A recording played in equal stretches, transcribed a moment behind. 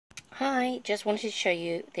Hi, just wanted to show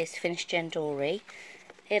you this finished Jendori.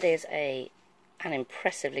 It is an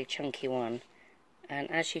impressively chunky one, and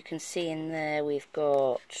as you can see in there we've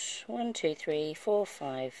got 1, 2, 3, 4,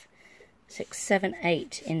 5, 6, 7,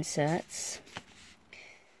 8 inserts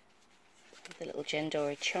with the little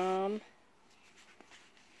Jendori charm,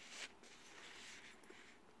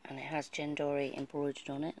 and it has Jendori embroidered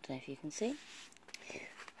on it. I don't know if you can see,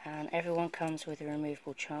 and everyone comes with a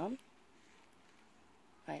removable charm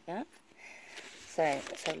like that. So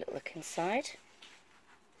let's have a little look inside.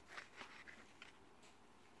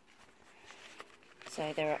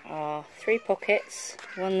 So there are 3 pockets,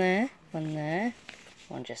 one there,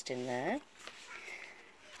 one just in there.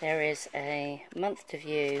 There is a month to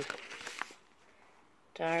view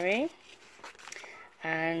diary,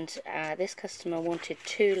 and this customer wanted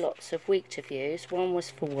 2 lots of week to views. One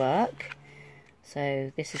was for work,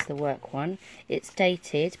 so this is the work one. It's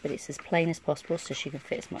dated, but it's as plain as possible so she can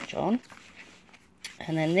fit as much on.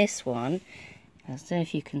 And then this one, I don't know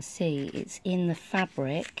if you can see, it's in the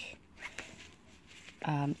fabric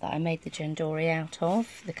that I made the Jendori out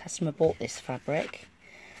of. The customer bought this fabric,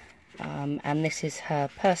 and this is her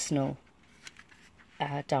personal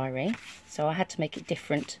diary, so I had to make it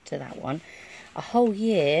different to that one. A whole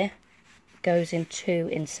year goes in 2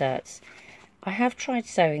 inserts. I have tried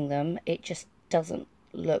sewing them, it just doesn't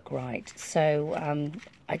look right, so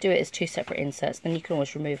I do it as 2 separate inserts. Then you can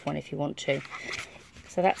always remove one if you want to.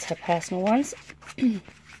 So that's her personal ones. And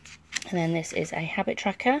then this is a habit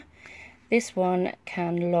tracker. This one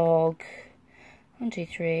can log 1, 2,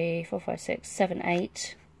 3, 4, 5, 6, 7,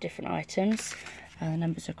 8 different items, and the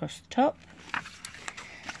numbers are across the top.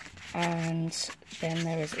 And then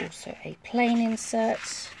there is also a plain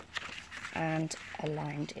insert and a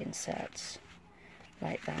lined insert,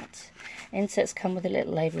 like that. Inserts come with a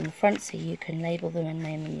little label in the front, so you can label them and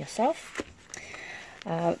name them yourself.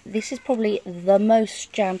 This is probably the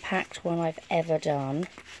most jam-packed one I've ever done.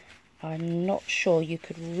 I'm not sure you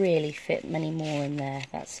could really fit many more in there.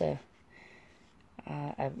 That's a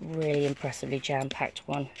really impressively jam-packed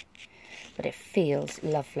one, but it feels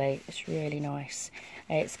lovely. It's really nice.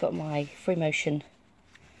 It's got my free motion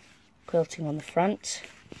quilting on the front,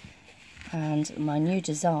 and my new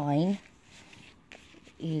design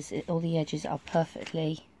is all the edges are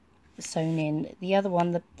perfectly sewn in. The other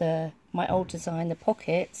one, my old design, the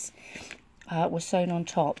pockets were sewn on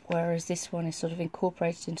top, whereas this one is sort of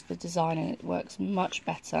incorporated into the design and it works much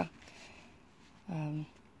better.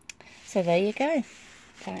 So there you go.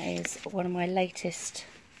 That is one of my latest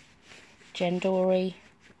Jendori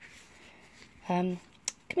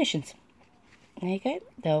commissions. There you go.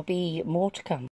 There'll be more to come.